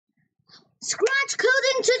Scratch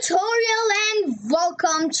coding tutorial and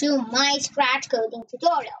welcome to my scratch coding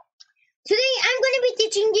tutorial. Today I'm going to be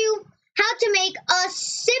teaching you how to make a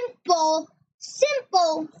simple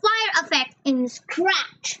fire effect in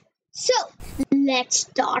Scratch. So let's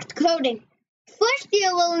start coding. First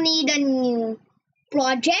you will need a new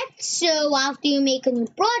project. So after you make a new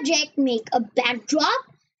project, make a backdrop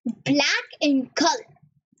black in color.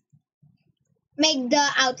 Make the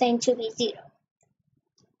outline to be 0.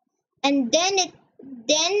 And then make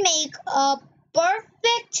a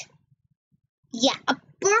perfect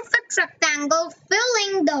rectangle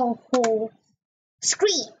filling the whole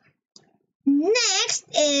screen. Next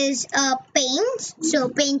is paint. So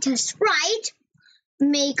paint a sprite,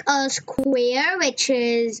 make a square which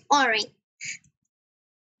is orange,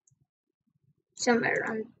 somewhere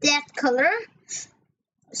around that color.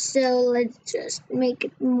 So let's just make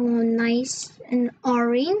it more nice and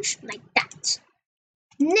orange like that.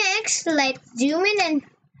 Next, let's zoom in and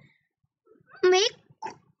make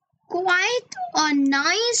quite a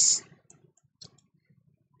nice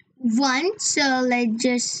one. So let's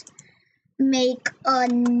just make a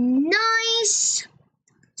nice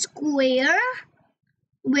square,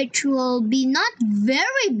 which will be not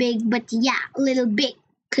very big, but yeah, a little big,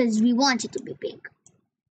 because we want it to be big.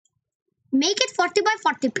 Make it 40 by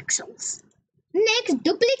 40 pixels. Next,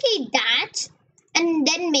 duplicate that and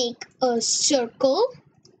then make a circle.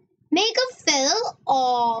 Make a fill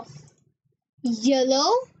of yellow,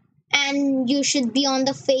 and you should be on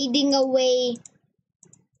the fading away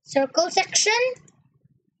circle section,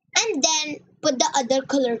 and then put the other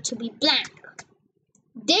color to be blank.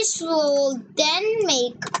 This will then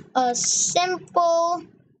make a simple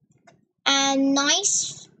and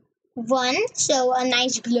nice one, so a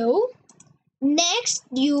nice glow. Next,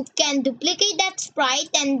 you can duplicate that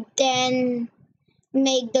sprite and then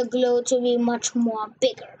make the glow to be much more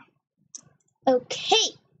bigger.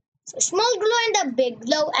 Okay, so small glow and a big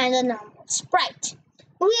glow and a normal sprite.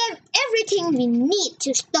 We have everything we need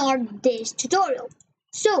to start this tutorial.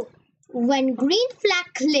 So when green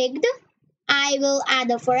flag clicked, I will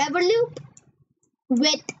add a forever loop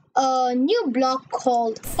with a new block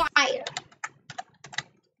called fire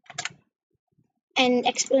and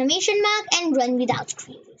exclamation mark and run without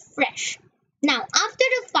screen refresh. Now after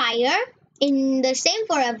the fire, in the same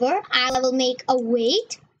forever, I will make a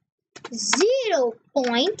wait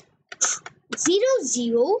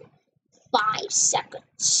 0.0005 seconds.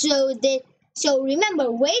 So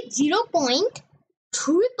remember, wait 0.000,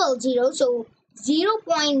 so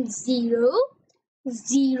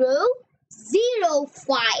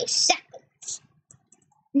 0.0005 seconds.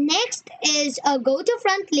 Next is a go to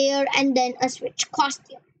front layer and then a switch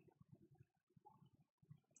costume.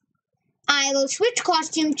 I will switch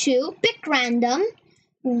costume to pick random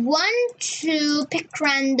 1, 2, pick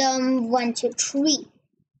random 1, 2, 3.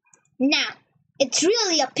 Now it's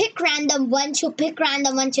really a pick random 1, 2, pick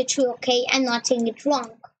random 1, 2, 3. Okay, I'm not saying it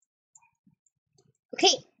wrong.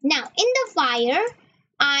 Okay, now in the fire,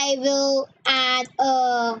 I will add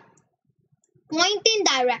a point in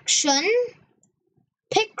direction,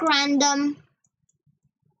 pick random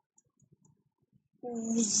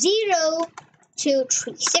 0 to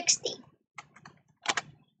 360.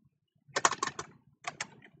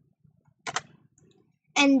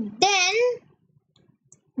 And then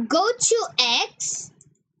go to X,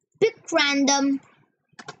 pick random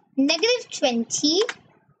 -20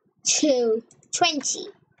 to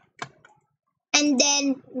 20. And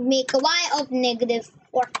then make a Y of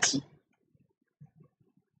 -40.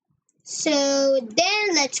 So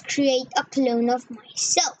then let's create a clone of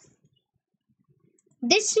myself.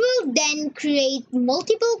 This will then create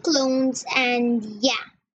multiple clones and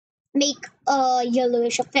yeah, make a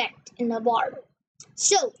yellowish effect in the border.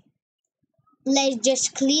 So let's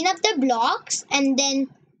just clean up the blocks and then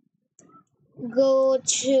go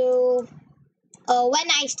to when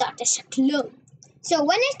I start as a clone. So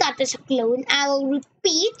when I start as a clone, I will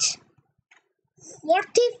repeat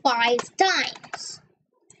 45 times.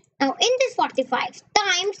 Now in this 45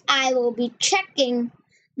 times, I will be checking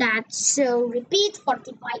that. So repeat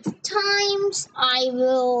 45 times. I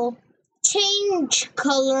will change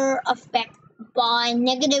color effect by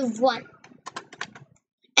 -1.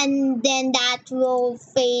 And then that will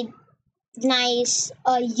fade nice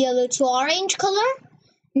yellow to orange color.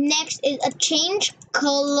 Next is a change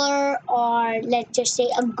color, or let's just say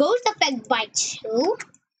a ghost effect by 2.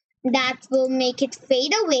 That will make it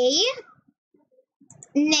fade away.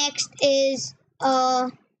 Next is a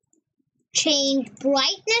change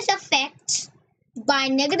brightness effect by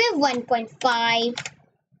 -1.5.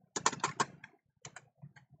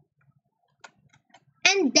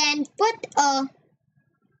 And then put a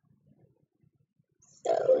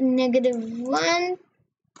negative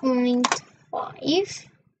 1.5.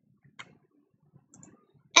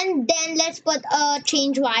 And then let's put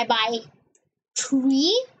change y by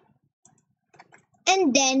 3.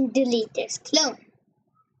 And then delete this clone.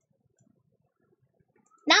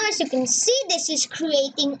 Now as you can see, this is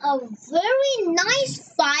creating a very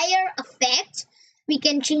nice fire effect. We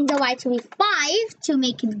can change the y to be 5 to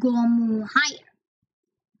make it go more higher.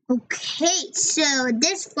 Okay, so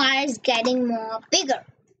this fire is getting more bigger.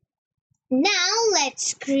 Now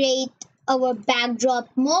let's create our backdrop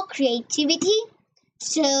more creativity.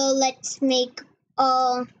 So let's make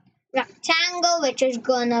a rectangle which is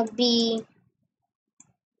gonna be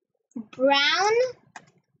brown.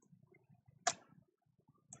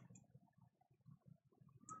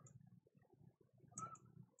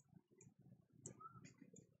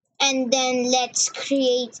 And then let's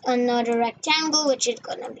create another rectangle which is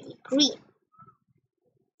gonna be green.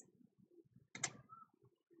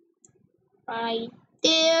 Right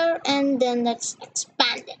there, and then let's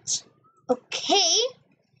expand it. Okay,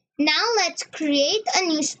 now let's create a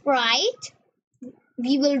new sprite.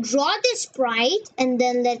 We will draw this sprite and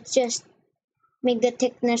then let's just make the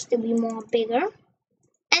thickness to be more bigger.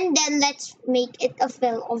 And then let's make it a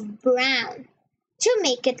fill of brown to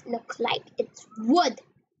make it look like it's wood.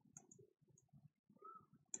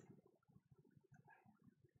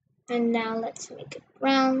 And now let's make it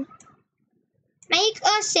brown. Make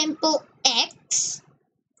a simple X.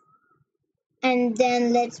 And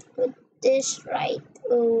then let's put this right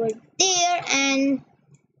over there and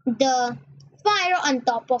the fire on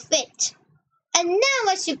top of it. And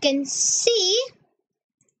now as you can see,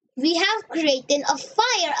 we have created a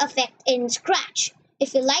fire effect in Scratch.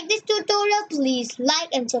 If you like this tutorial, please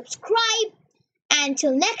like and subscribe.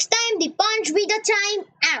 Until next time, Dipansh with the time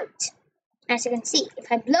out. As you can see,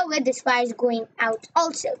 if I blow it, this fire is going out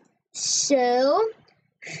also. So,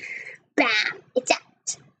 bam, it's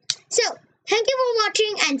out. So, thank you for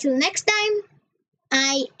watching. Until next time,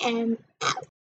 I am out.